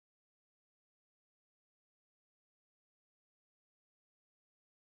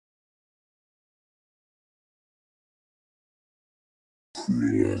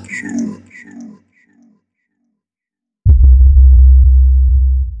FrE3lancer.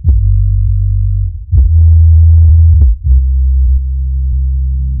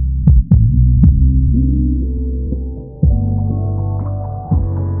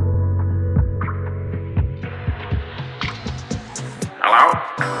 Hello?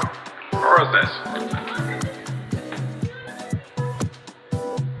 Who is this?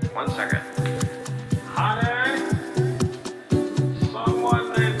 One second. Honey? Someone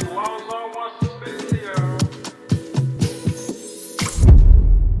named Lozo wants to speak to you.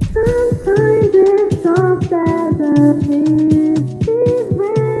 Sometimes it's soft as a misty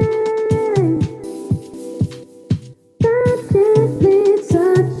rain that gently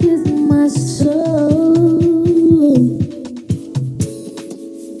touches my soul.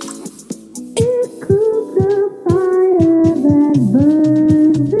 It cools the fire that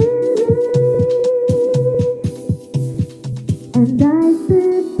burns in me, and I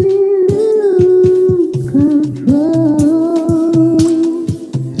simply lose control.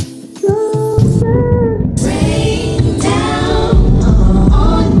 Rain down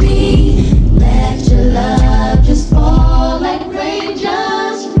on me. Let your love just fall like rain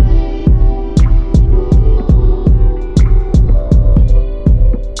just rain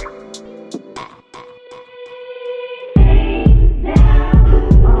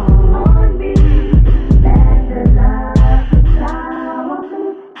down on me. Let the love shower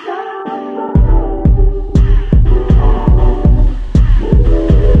down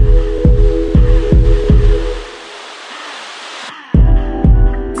on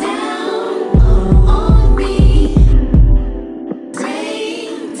me.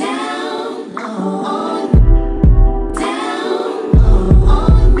 Rain down on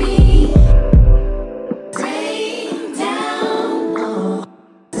me.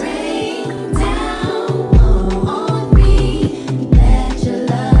 Rain down on me. Let your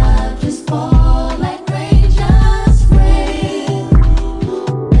love just fall like rain just rain.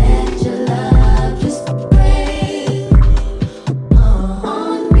 Let your love just rain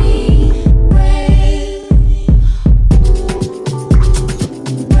on me. Rain,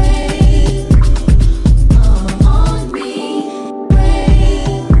 rain on me.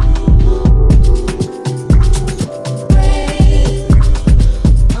 Rain, rain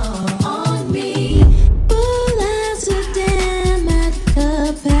on me. Full as a dam at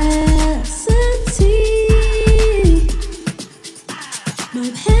capacity. My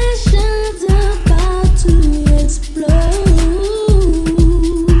passion's about to explode.